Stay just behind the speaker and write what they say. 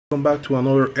welcome back to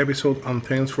another episode and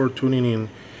thanks for tuning in.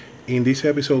 In this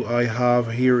episode I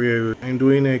have here, I'm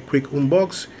doing a quick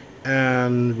unbox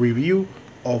and review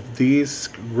of this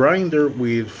grinder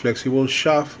with flexible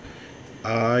shaft.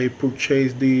 I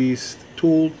purchased this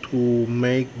tool to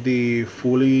make the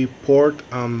fully poured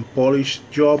and polished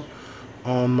job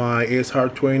on my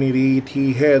SR20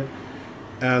 DT head,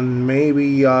 and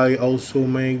maybe I also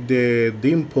make the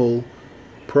dimple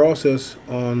process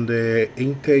on the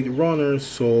intake runner.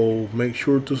 So make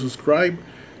sure to subscribe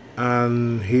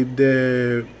and hit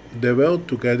the bell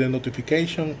to get the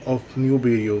notification of new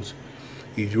videos.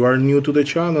 If you are new to the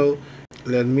channel,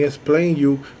 let me explain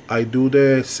you. I do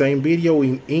the same video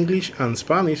in English and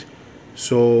Spanish,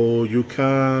 so you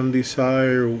can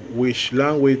decide which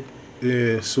language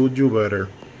suits you better.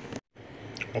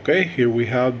 Okay, here we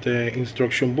have the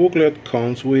instruction booklet.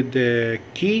 Comes with the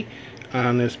key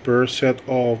and a spare set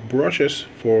of brushes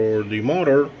for the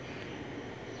motor.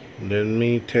 Let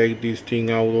me take this thing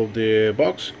out of the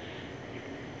box.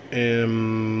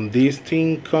 This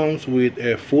thing comes with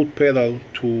a foot pedal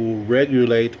to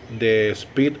regulate the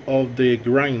speed of the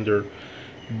grinder,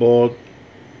 but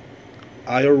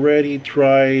I already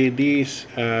tried this.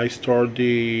 I started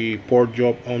the port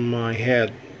job on my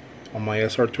head, on my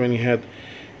SR20 head,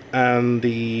 and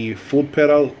the foot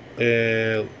pedal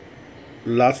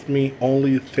lasts me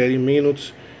only 30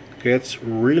 minutes, gets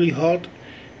really hot,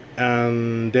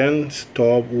 and then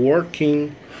stop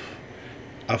working.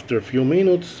 After a few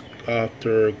minutes,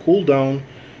 after cool down,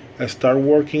 I start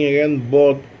working again,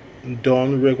 but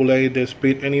don't regulate the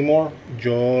speed anymore,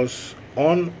 just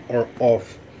on or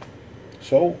off.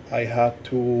 So I had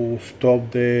to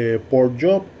stop the port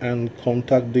job and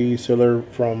contact the seller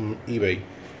from eBay.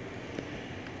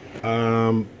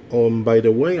 By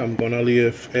the way, I'm gonna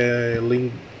leave a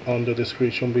link on the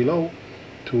description below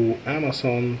to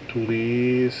Amazon to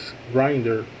this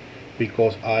grinder,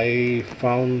 because I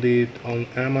found it on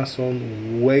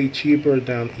Amazon way cheaper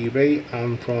than eBay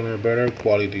and from a better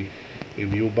quality.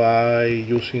 If you buy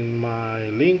using my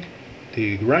link,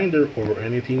 the grinder or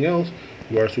anything else,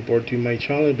 you are supporting my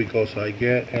channel because I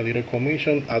get a little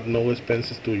commission at no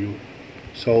expenses to you.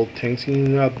 So thanks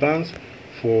in advance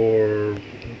for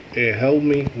help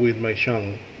me with my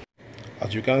channel.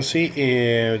 As you can see,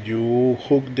 you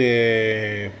hook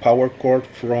the power cord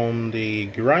from the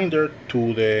grinder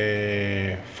to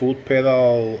the foot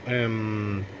pedal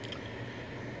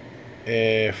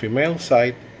female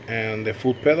side, and the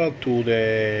foot pedal to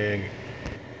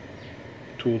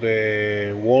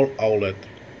the wall outlet.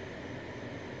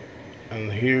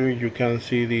 And here you can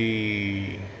see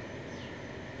the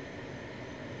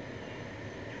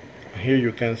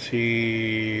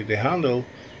handle.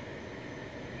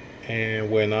 And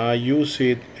when I use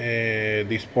it,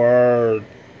 this part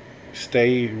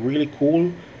stay really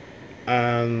cool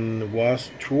and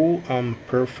was true and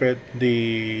perfect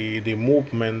the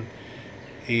movement.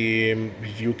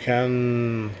 You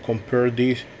can compare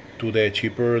this to the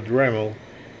cheaper Dremel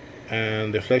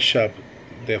and the flex shaft.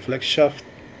 The flex shaft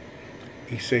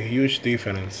is a huge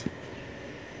difference,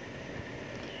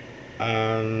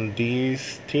 and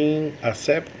this thing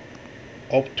accepts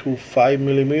up to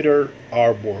 5mm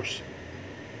arbors.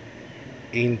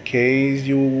 In case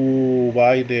you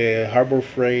buy the Harbor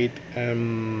Freight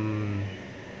cone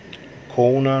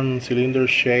and cylinder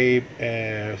shape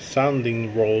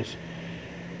sanding rolls,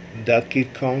 that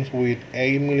kit comes with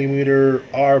 8mm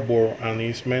arbor and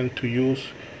is meant to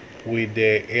use with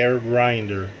the air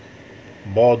grinder.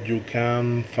 But you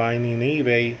can find in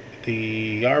eBay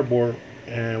the arbor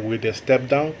with the step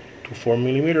down to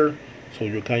 4mm, so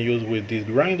you can use with this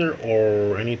grinder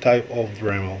or any type of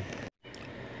Dremel.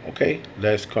 Okay,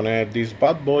 let's connect this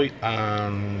bad boy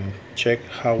and check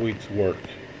how it works.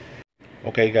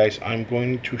 Okay guys, I'm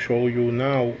going to show you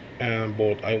now,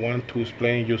 but I want to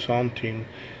explain you something.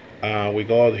 We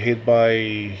got hit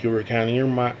by Hurricane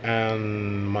Irma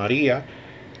and Maria,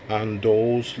 and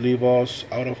those leave us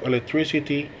out of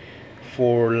electricity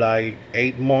for like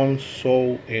 8 months.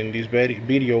 So in this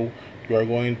video you are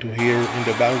going to hear in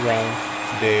the background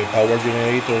the power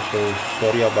generator, so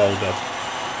sorry about that.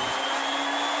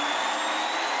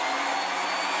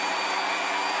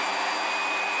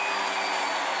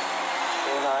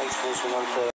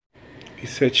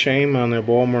 It's a shame and a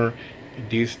bummer.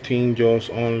 This thing just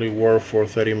only worked for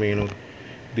 30 minutes.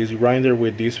 This grinder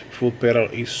with this foot pedal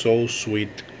is so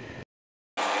sweet.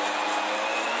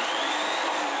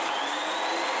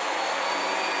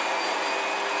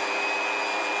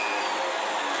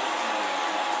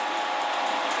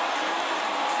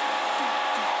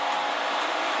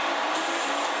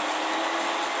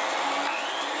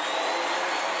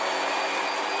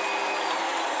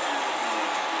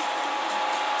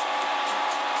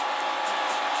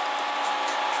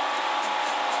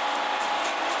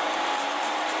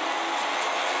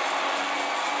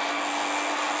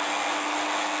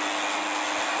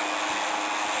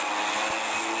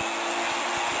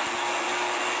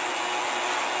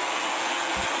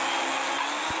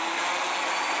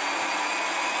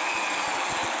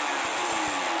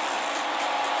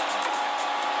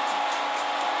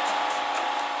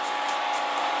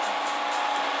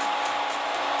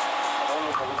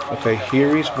 Okay,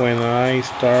 here is when I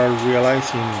start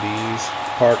realizing this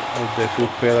part of the foot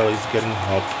pedal is getting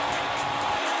hot.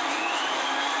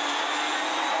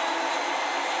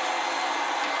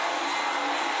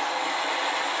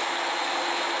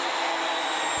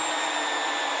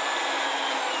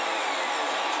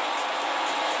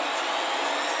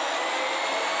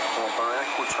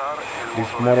 This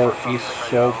motor is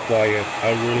so quiet,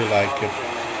 I really like it.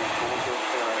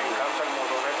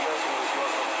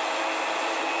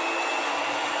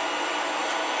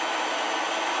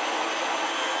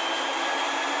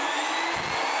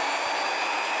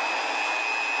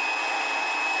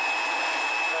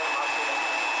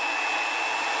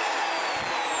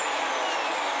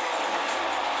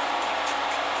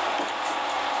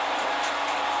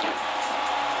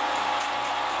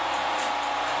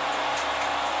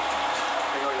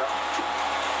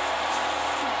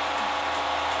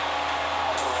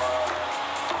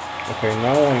 Okay,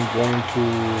 now I'm going to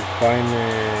find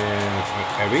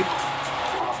a bit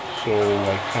so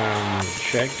I can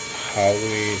check how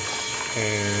it's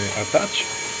attached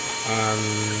and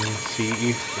see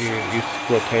if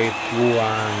it's rotate through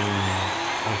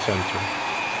and center.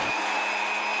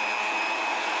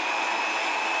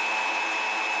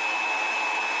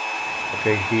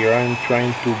 Okay, here I'm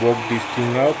trying to work this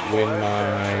thing out with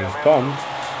my thumb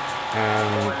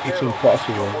and it's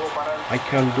impossible. I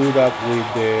can do that with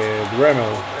the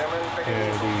Dremel, the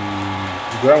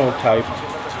Dremel type,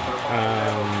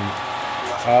 and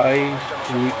I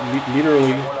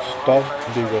literally stop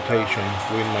the rotation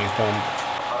with my thumb.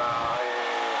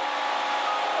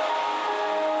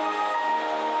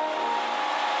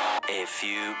 A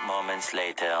few moments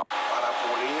later.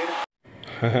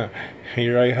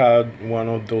 Here I had one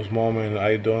of those moments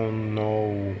I don't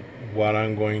know what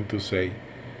I'm going to say.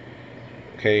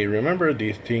 Okay, remember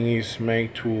this thing is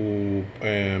made to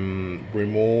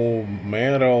remove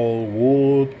metal,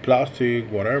 wood, plastic,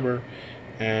 whatever,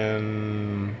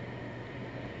 and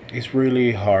it's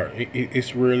really hard.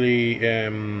 It's really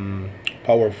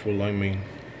powerful, I mean.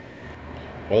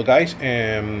 Well, guys,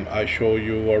 I showed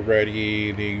you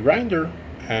already the grinder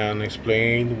and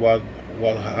explained what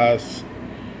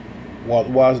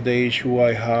was the issue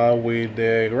I had with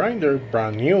the grinder,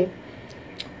 brand new.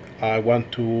 I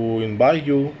want to invite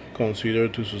you, consider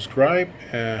to subscribe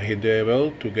and hit the bell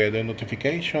to get a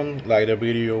notification, like the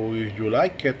video if you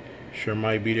like it, share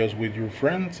my videos with your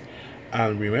friends,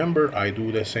 and remember I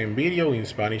do the same video in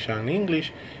Spanish and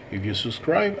English. If you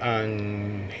subscribe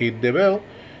and hit the bell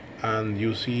and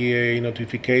you see a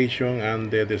notification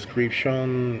and the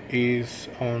description is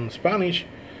on Spanish,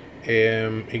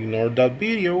 ignore that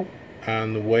video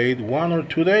and wait 1 or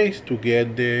 2 days to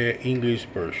get the English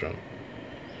version.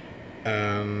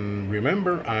 And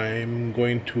remember, I'm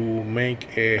going to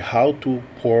make a how to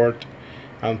port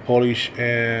and polish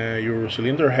your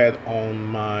cylinder head on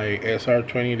my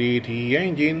SR20DT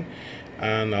engine,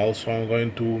 and also I'm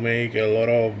going to make a lot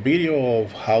of video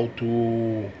of how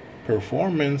to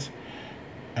performance,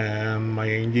 and my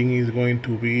engine is going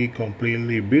to be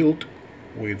completely built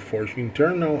with forged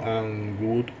internal and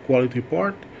good quality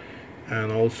part,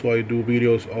 and also I do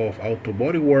videos of auto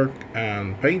body work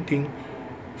and painting,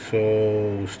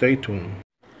 so stay tuned.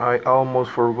 I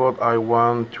almost forgot, I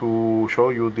want to show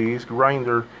you this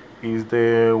grinder is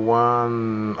the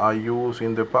one I used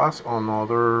in the past on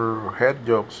other head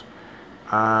jobs,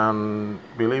 and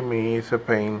believe me, it's a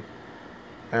pain.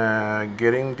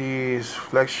 Getting this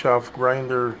flex shaft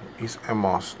grinder is a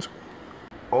must.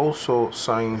 Also,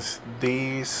 since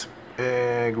this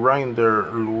grinder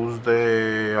lose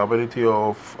the ability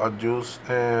of adjust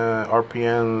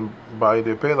RPM by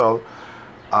the pedal,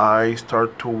 I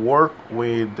start to work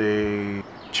with the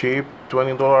cheap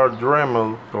 $20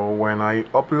 Dremel. So when I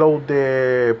upload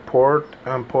the port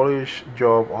and polish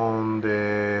job on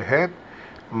the head,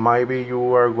 maybe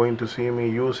you are going to see me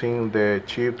using the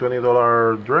cheap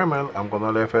 $20 Dremel. I'm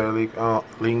gonna leave a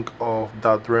link of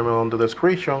that Dremel on the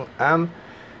description, and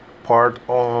part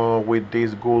on with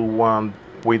this good one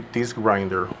with this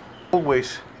grinder.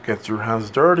 Always get your hands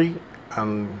dirty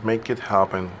and make it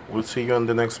happen. We'll see you in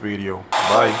the next video.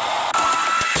 Bye.